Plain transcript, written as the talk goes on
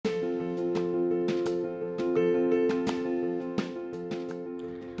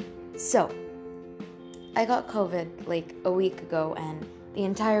So, I got COVID like a week ago, and the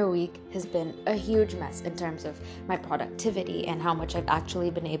entire week has been a huge mess in terms of my productivity and how much I've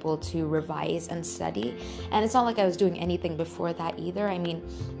actually been able to revise and study. And it's not like I was doing anything before that either. I mean,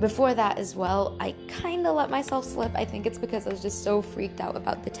 before that as well, I kind of let myself slip. I think it's because I was just so freaked out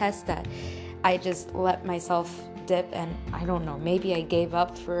about the test that I just let myself dip, and I don't know, maybe I gave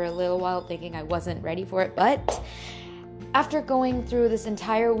up for a little while thinking I wasn't ready for it. But after going through this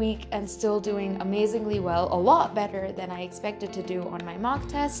entire week and still doing amazingly well, a lot better than I expected to do on my mock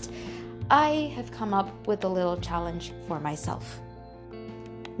test, I have come up with a little challenge for myself.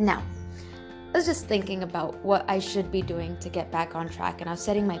 Now, I was just thinking about what I should be doing to get back on track, and I was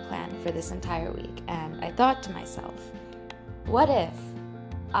setting my plan for this entire week, and I thought to myself, what if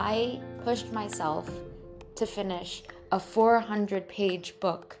I pushed myself to finish a 400-page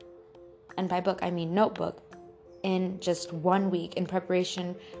book, and by book I mean notebook, in just 1 week in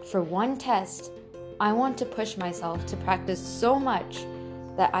preparation for one test? I want to push myself to practice so much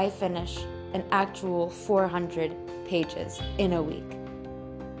that I finish an actual 400 pages in a week.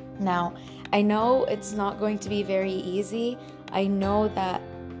 Now, I know it's not going to be very easy. I know that,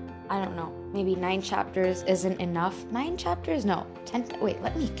 I don't know, maybe 9 chapters isn't enough. 9 chapters? No, 10, wait,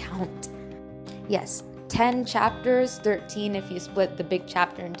 let me count. Yes, 10 chapters, 13 if you split the big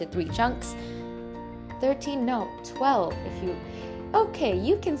chapter into 3 chunks. 13, no, 12 if you... Okay,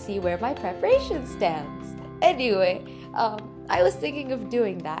 you can see where my preparation stands. Anyway, I was thinking of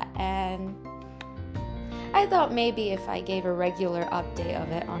doing that, and I thought maybe if I gave a regular update of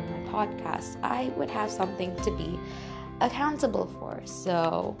it on my podcast, I would have something to be accountable for.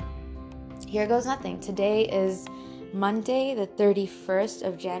 So here goes nothing. Today is Monday, the 31st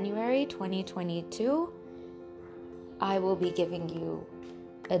of January, 2022. I will be giving you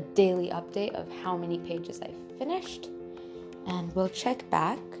a daily update of how many pages I've finished, and we'll check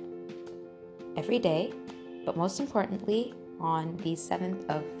back every day, but most importantly on the 7th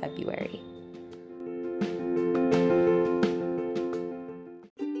of February.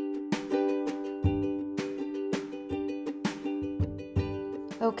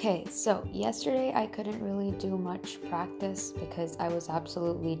 Okay, so yesterday I couldn't really do much practice because I was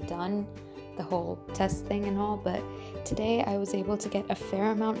absolutely done, the whole test thing and all, but today I was able to get a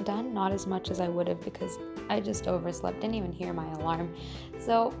fair amount done, not as much as I would have because I just overslept, didn't even hear my alarm.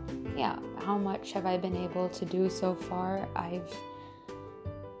 So yeah, how much have I been able to do so far? I've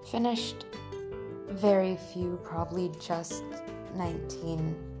finished very few, probably just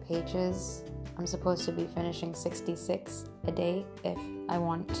 19 pages. I'm supposed to be finishing 66 a day if I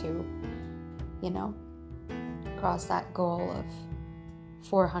want to, cross that goal of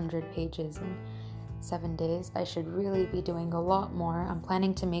 400 pages in 7 days. I should really be doing a lot more. I'm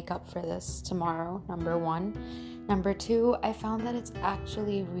planning to make up for this tomorrow, number 1. Number 2, I found that it's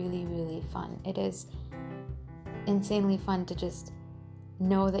actually really, really fun. It is insanely fun to just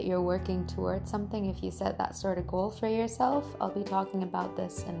know that you're working towards something if you set that sort of goal for yourself. I'll be talking about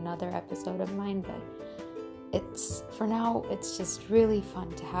this in another episode of mine, but for now, it's just really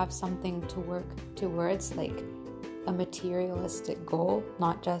fun to have something to work towards, like a materialistic goal,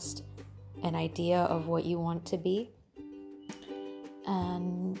 not just an idea of what you want to be.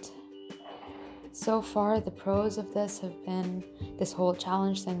 And so far, the pros of this have been, this whole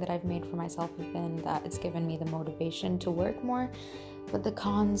challenge thing that I've made for myself have been that it's given me the motivation to work more. But the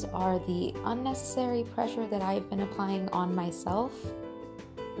cons are the unnecessary pressure that I've been applying on myself,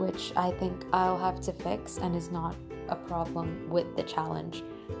 which I think I'll have to fix and is not a problem with the challenge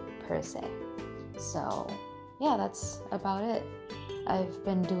per se. So yeah, that's about it. I've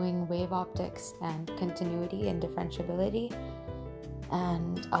been doing wave optics and continuity and differentiability,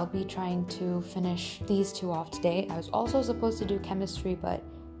 and I'll be trying to finish these 2 off today. I was also supposed to do chemistry, but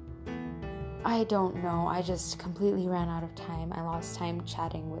I don't know. I just completely ran out of time. I lost time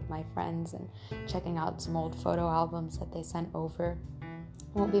chatting with my friends and checking out some old photo albums that they sent over.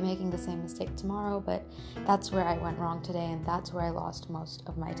 Won't be making the same mistake tomorrow, but that's where I went wrong today, and that's where I lost most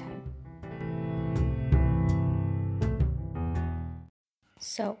of my time.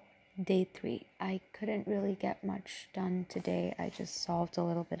 So, day 3. I couldn't really get much done today. I just solved a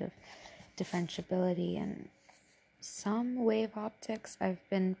little bit of differentiability and some wave optics. I've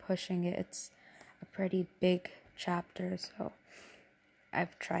been pushing it. It's a pretty big chapter, so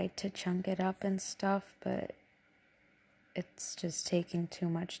I've tried to chunk it up and stuff, but it's just taking too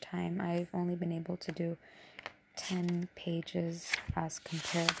much time. I've only been able to do 10 pages as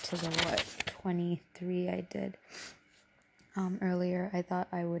compared to the 23 I did earlier. I thought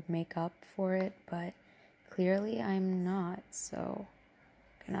I would make up for it, but clearly I'm not, so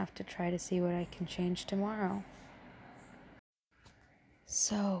I'm gonna have to try to see what I can change tomorrow.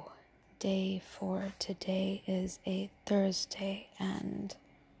 So, day for today is a Thursday, and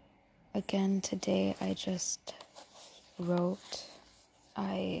again today I just wrote,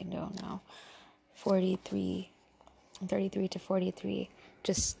 I don't know, 33 to 43,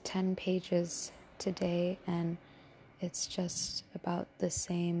 just 10 pages today, and it's just about the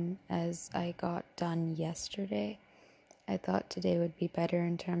same as I got done yesterday. I thought today would be better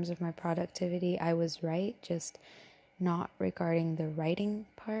in terms of my productivity. I was right, just not regarding the writing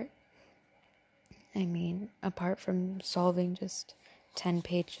part. I mean, apart from solving just 10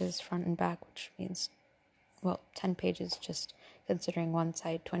 pages front and back, which means, 10 pages just considering one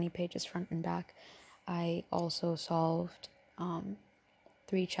side, 20 pages front and back, I also solved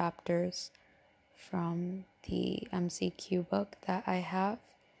 3 chapters from the MCQ book that I have.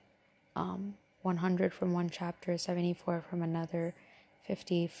 100 from one chapter, 74 from another,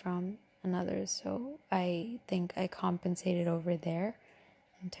 50 from another. So I think I compensated over there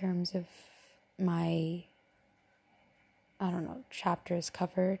in terms of my, chapters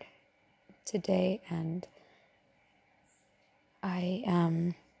covered today. And I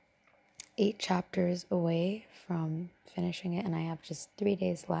am 8 chapters away from finishing it, and I have just 3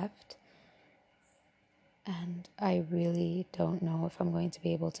 days left. And I really don't know if I'm going to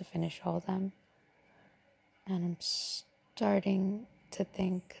be able to finish all of them. And I'm starting to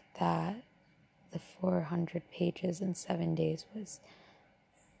think that the 400 pages in 7 days was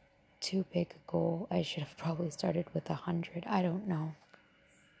too big a goal. I should have probably started with 100. I don't know.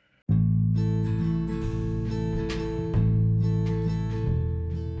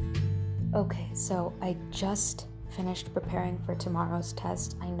 Okay, so I just finished preparing for tomorrow's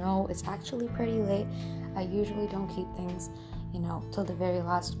test. I know it's actually pretty late. I usually don't keep things, till the very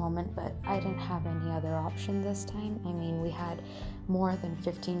last moment, but I didn't have any other option this time. I mean, we had more than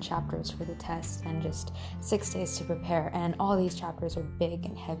 15 chapters for the test and just 6 days to prepare, and all these chapters are big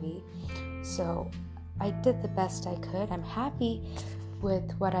and heavy. So I did the best I could. I'm happy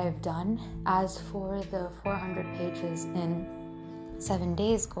with what I've done. As for the 400 pages in 7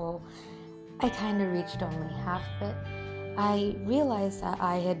 days goal, I kind of reached only half of it. I realized that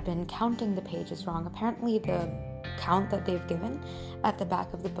I had been counting the pages wrong. Apparently the count that they've given at the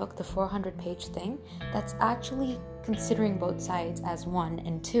back of the book, the 400 page thing, that's actually considering both sides as 1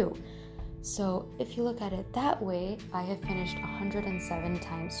 and 2. So if you look at it that way, I have finished 107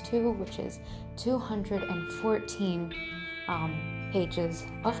 times 2, which is 214 pages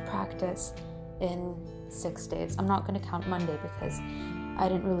of practice in 6 days. I'm not going to count Monday because I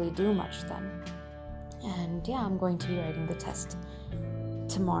didn't really do much then. And yeah, I'm going to be writing the test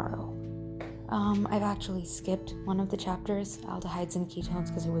tomorrow. I've actually skipped one of the chapters, aldehydes and ketones,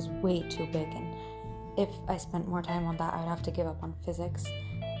 because it was way too big, and if I spent more time on that, I'd have to give up on physics.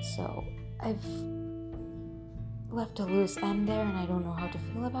 So I've left a loose end there, and I don't know how to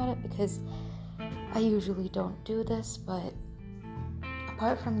feel about it because I usually don't do this, but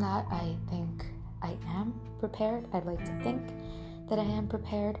apart from that, I think I am prepared. I'd like to think that I am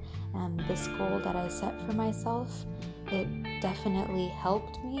prepared, and this goal that I set for myself, it definitely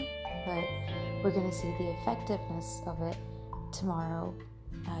helped me, but we're going to see the effectiveness of it tomorrow.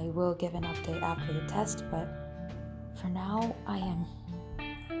 I will give an update after the test, but for now, I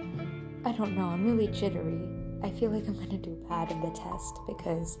don't know, I'm really jittery. I feel like I'm going to do bad in the test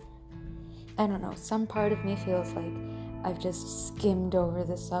because, I don't know, some part of me feels like I've just skimmed over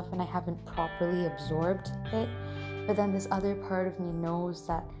this stuff and I haven't properly absorbed it. But then this other part of me knows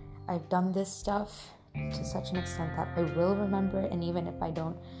that I've done this stuff to such an extent that I will remember it, and even if I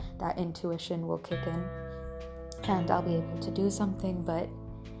don't, that intuition will kick in and I'll be able to do something. But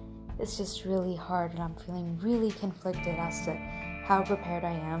it's just really hard, and I'm feeling really conflicted as to how prepared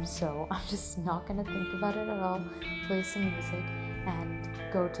I am, so I'm just not going to think about it at all, play some music, and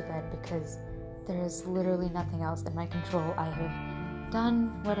go to bed because there is literally nothing else in my control. I have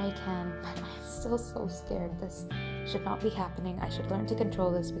done what I can, but I'm still so scared. This should not be happening. I should learn to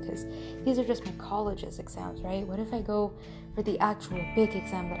control this because these are just my college's exams, right? What if I go for the actual big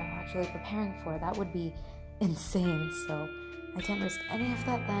exam that I'm actually preparing for? That would be insane. So I can't risk any of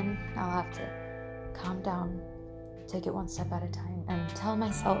that then. I'll have to calm down, take it one step at a time, and tell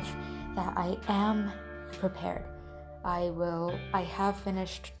myself that I am prepared. I have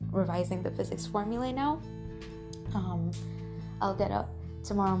finished revising the physics formulae now. I'll get up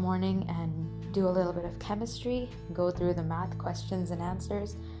tomorrow morning and do a little bit of chemistry, go through the math questions and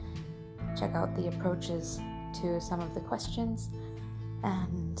answers, check out the approaches to some of the questions,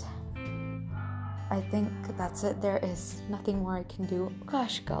 and I think that's it. There is nothing more I can do.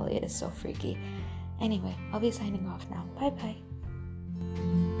 Gosh golly, it is so freaky. Anyway, I'll be signing off now. Bye bye.